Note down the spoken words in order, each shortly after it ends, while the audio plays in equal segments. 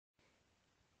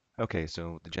Okay,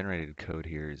 so the generated code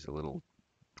here is a little,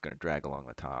 it's going to drag along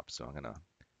the top, so I'm going to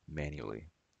manually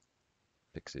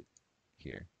fix it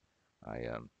here. I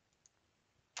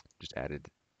just added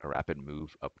a rapid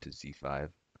move up to Z5,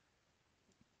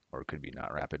 or it could be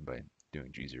not rapid by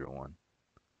doing G01,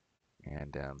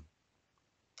 and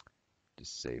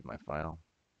just save my file.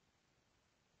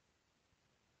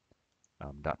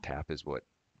 .tap is what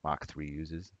Mach 3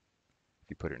 uses. If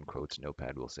you put it in quotes,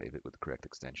 Notepad will save it with the correct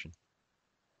extension.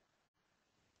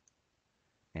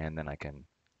 And then I can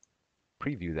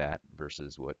preview that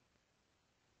versus what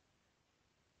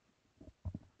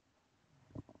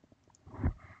I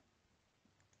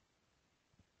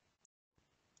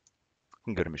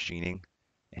can go to machining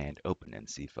and open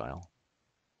NC file,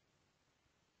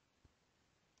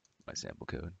 my sample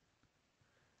code.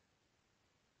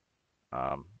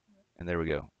 Um, and there we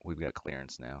go. We've got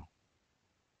clearance now.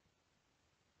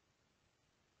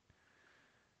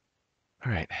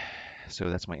 All right, so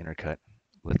that's my intercut.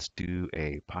 Let's do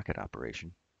a pocket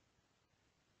operation.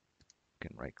 You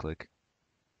can right click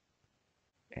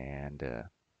and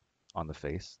on the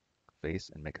face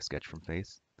and make a sketch from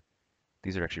face.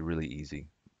 These are actually really easy.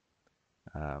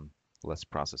 Less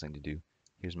processing to do.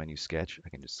 Here's my new sketch. I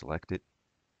can just select it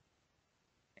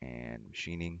and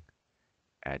machining,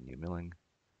 add new milling,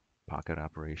 pocket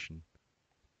operation.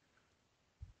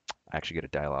 I actually get a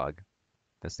dialog.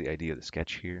 That's the idea of the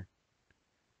sketch here.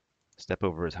 Step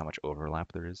over is how much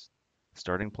overlap there is.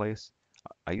 Starting place,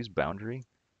 I use boundary,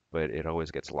 but it always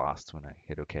gets lost when I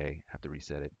hit OK. Have to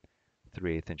reset it.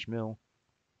 3/8 inch mill.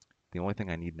 The only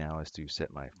thing I need now is to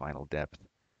set my final depth.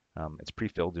 It's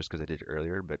pre-filled just because I did it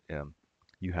earlier, but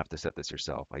you have to set this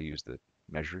yourself. I use the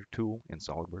measure tool in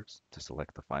SolidWorks to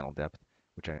select the final depth,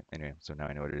 anyway, so now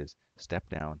I know what it is. Step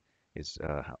down is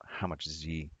how much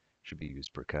Z should be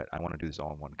used per cut. I want to do this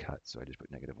all in one cut, so I just put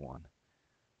 -1.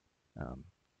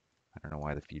 I don't know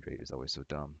why the feed rate is always so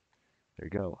dumb. There you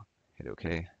go. Hit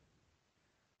OK.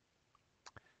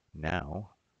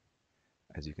 Now,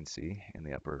 as you can see in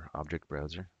the upper object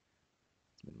browser,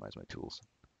 minimize my tools.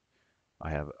 I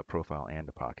have a profile and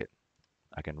a pocket.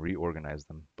 I can reorganize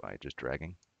them by just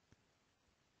dragging.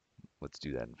 Let's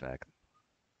do that, in fact.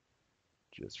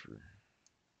 Just for,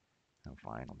 I'm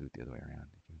fine, I'll do it the other way around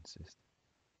if you insist.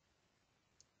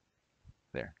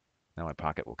 There. Now my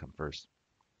pocket will come first.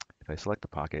 If I select the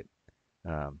pocket,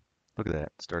 look at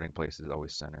that. Starting place is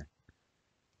always center.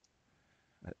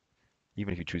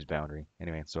 Even if you choose boundary.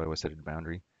 Anyway, so I always set it to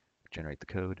boundary. Generate the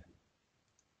code.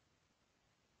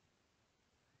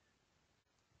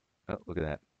 Oh, look at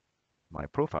that. My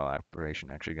profile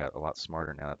operation actually got a lot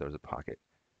smarter now that there was a pocket.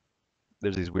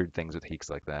 There's these weird things with Heeks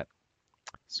like that.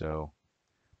 So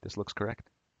this looks correct.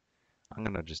 I'm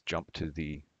going to just jump to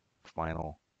the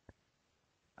final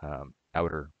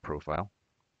outer profile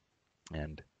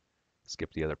and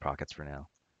skip the other pockets for now.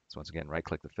 So once again, right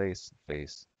click the face,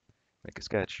 make a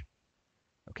sketch.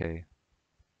 Okay.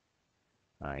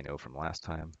 I know from last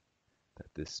time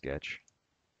that this sketch,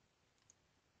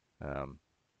 the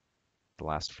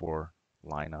last 4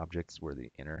 line objects were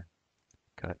the inner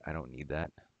cut. I don't need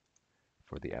that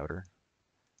for the outer.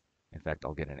 In fact,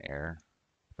 I'll get an error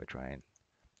if I try and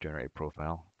generate a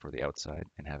profile for the outside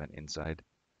and have an inside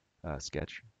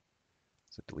sketch.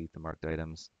 So delete the marked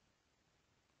items.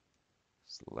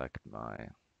 Select my,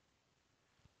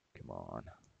 come on,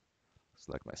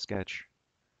 select my sketch,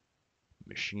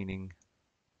 machining,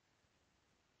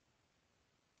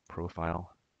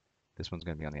 profile. This one's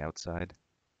going to be on the outside.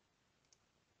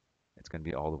 It's going to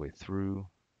be all the way through.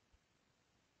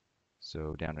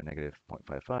 So down to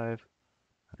 -0.55.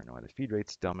 I don't know why the feed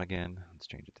rate's dumb again. Let's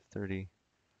change it to 30.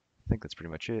 I think that's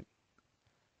pretty much it.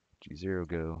 G0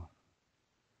 go.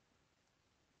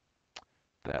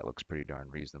 That looks pretty darn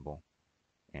reasonable.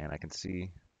 And I can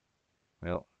see,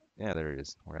 well, yeah, there it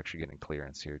is. We're actually getting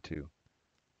clearance here too.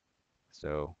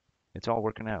 So it's all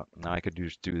working out. Now I could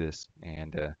just do this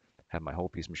and have my whole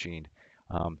piece machined.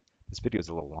 This video is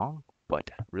a little long,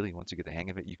 but really once you get the hang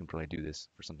of it, you can probably do this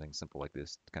for something simple like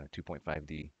this, kind of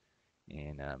 2.5D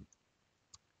in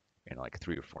like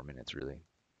 3 or 4 minutes really.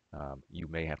 You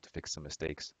may have to fix some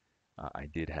mistakes. I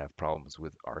did have problems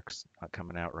with arcs not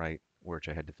coming out right, which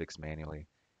I had to fix manually.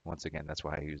 Once again, that's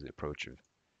why I use the approach of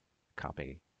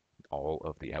copy all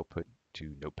of the output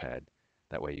to Notepad.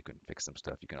 That way you can fix some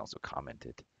stuff. You can also comment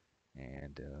it.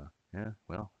 And yeah,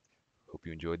 well, hope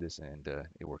you enjoyed this and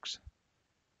it works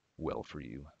well for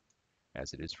you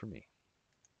as it is for me.